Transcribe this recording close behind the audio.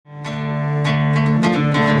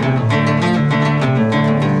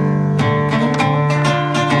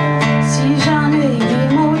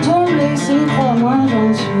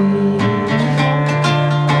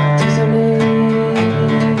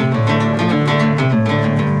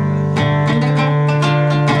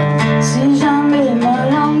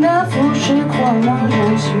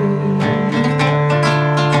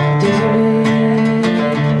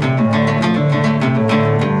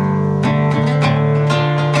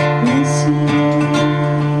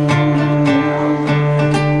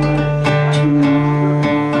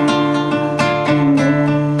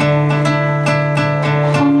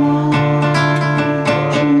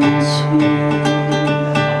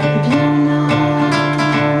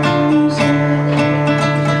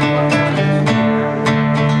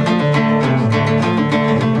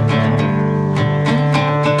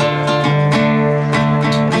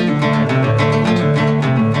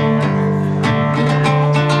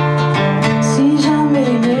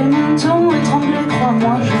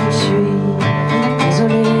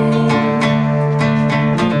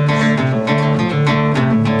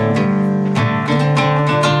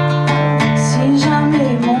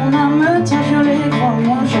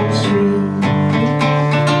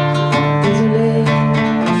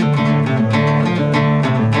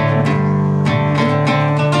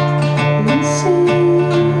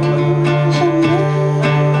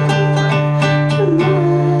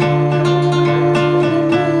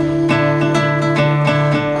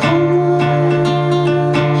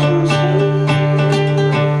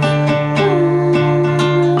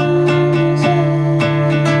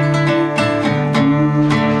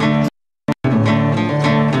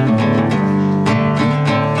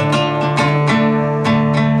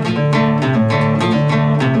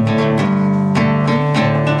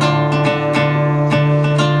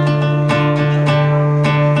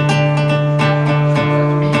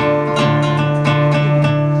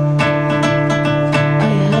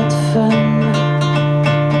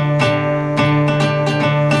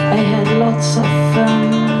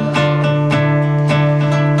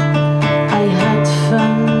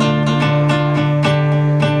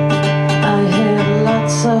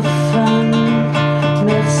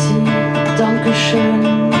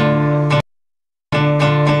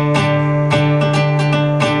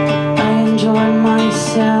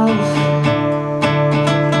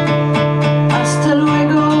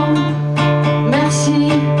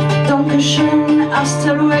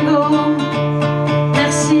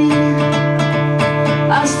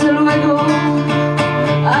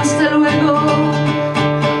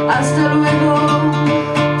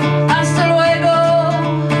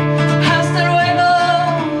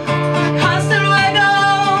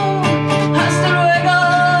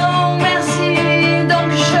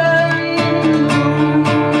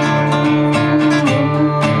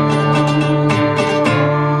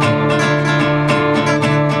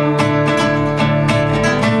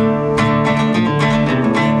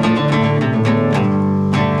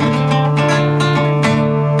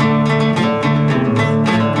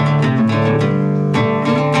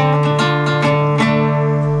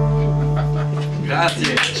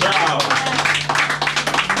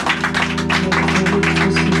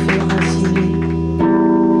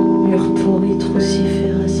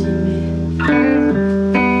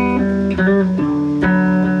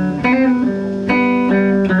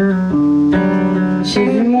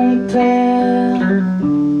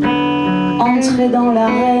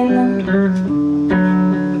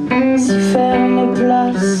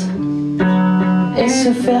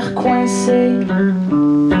se faire coincer.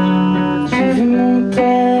 J'ai vu mon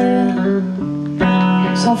père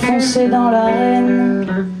s'enfoncer dans l'arène,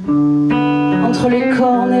 entre les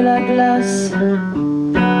cornes et la glace,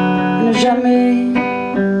 ne jamais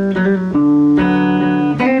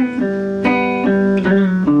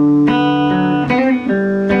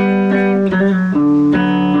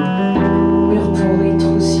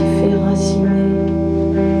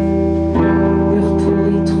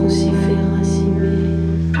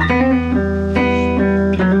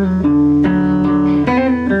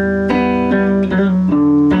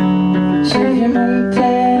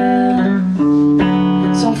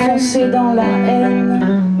dans la haine,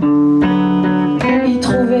 il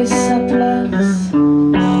trouvait sa place.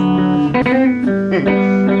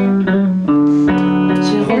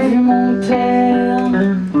 J'ai revu mon père,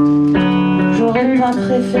 j'aurais pas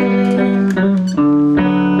préféré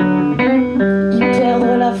y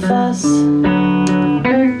perdre la face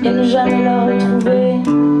et ne jamais la retrouver.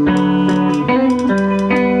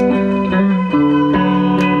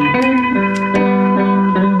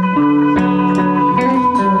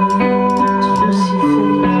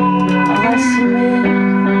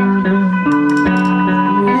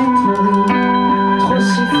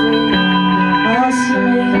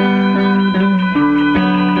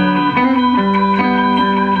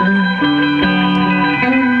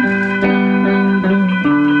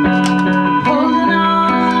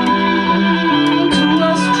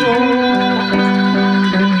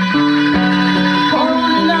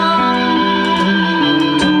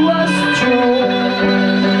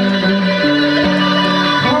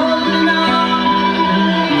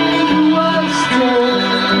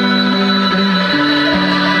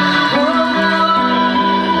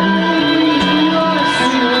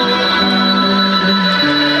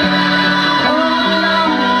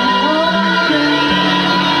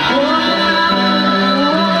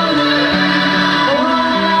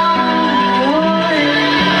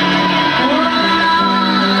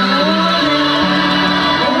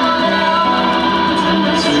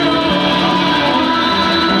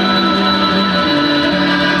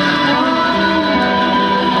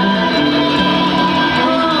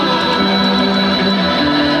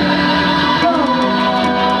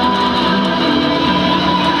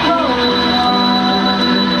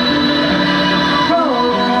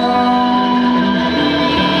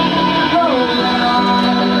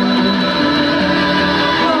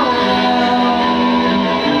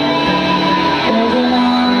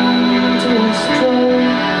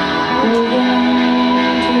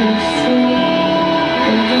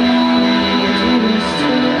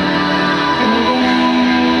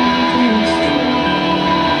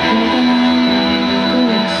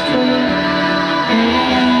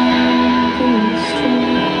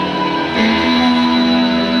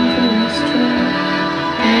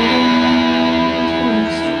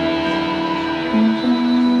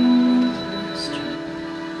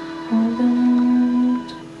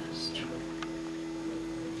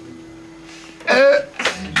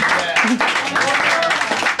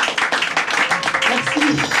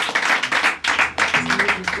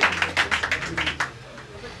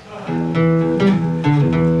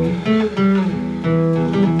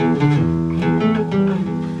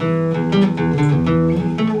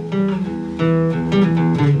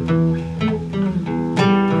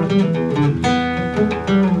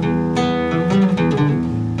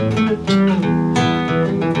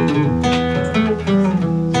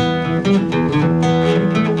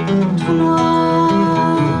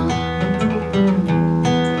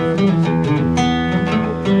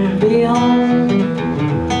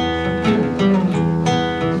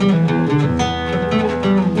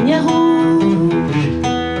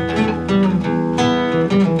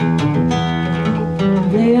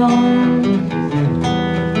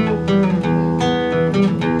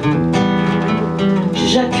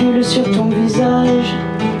 J'accule sur ton visage,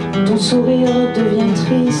 ton sourire devient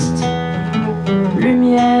triste.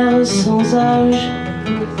 Lumière sans âge,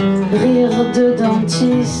 rire de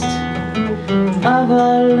dentiste.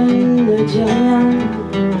 Aval, ne dis rien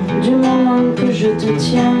du moment que je te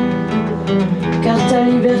tiens, car ta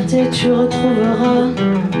liberté tu retrouveras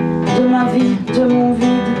de ma vie, de mon vide.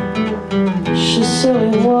 Je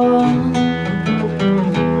serai roi.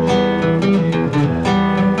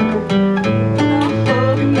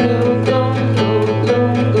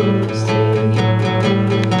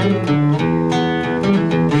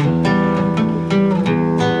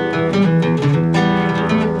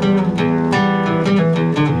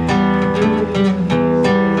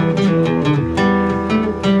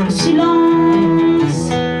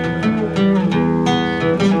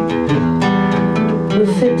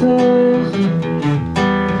 Fait peur,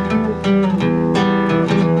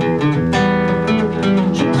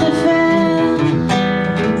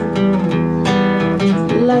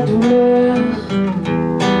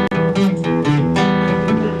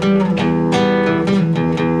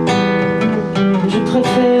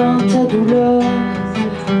 douleur,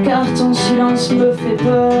 car ton silence me fait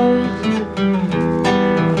peur.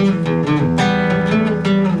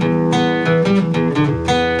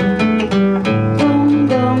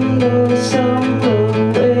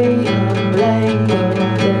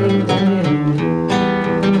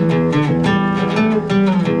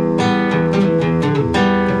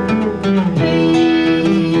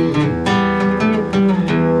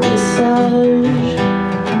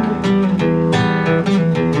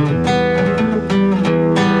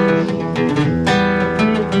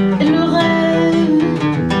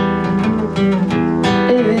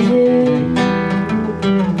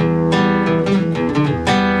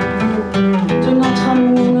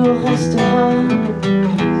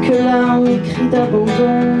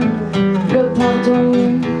 D'abandon, le pardon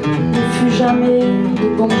ne fut jamais de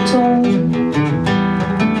bon ton,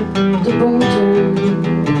 de bon ton.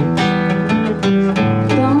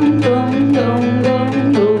 Don't go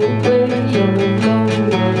away, you're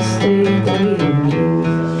gonna stay there.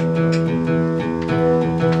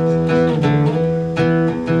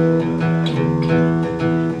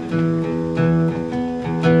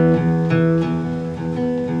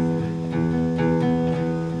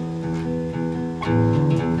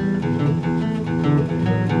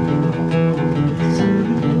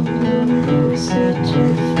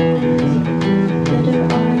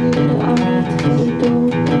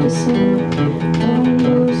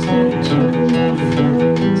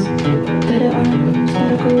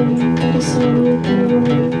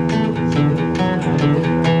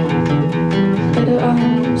 Better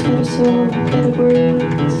arms, better soul, better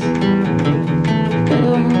words.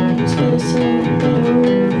 Better arms, better soul, better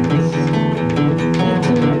words.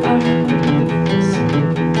 Better arms,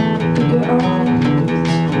 bigger arms,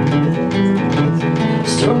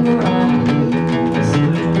 stronger arms.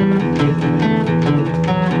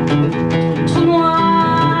 Trou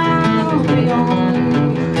noir, brillant,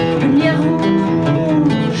 lumière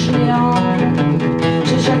rouge, néant.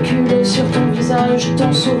 J'éjacule sur ton visage,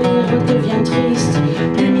 ton sourire devient triste.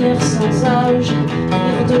 Lumière sans âge,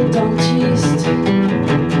 rire de dentiste.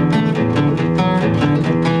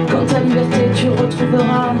 Quand ta liberté tu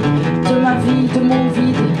retrouveras, de ma vie, de mon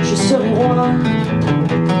vide, je serai roi.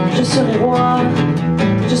 Je serai roi,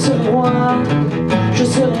 je serai roi, je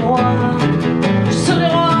serai roi.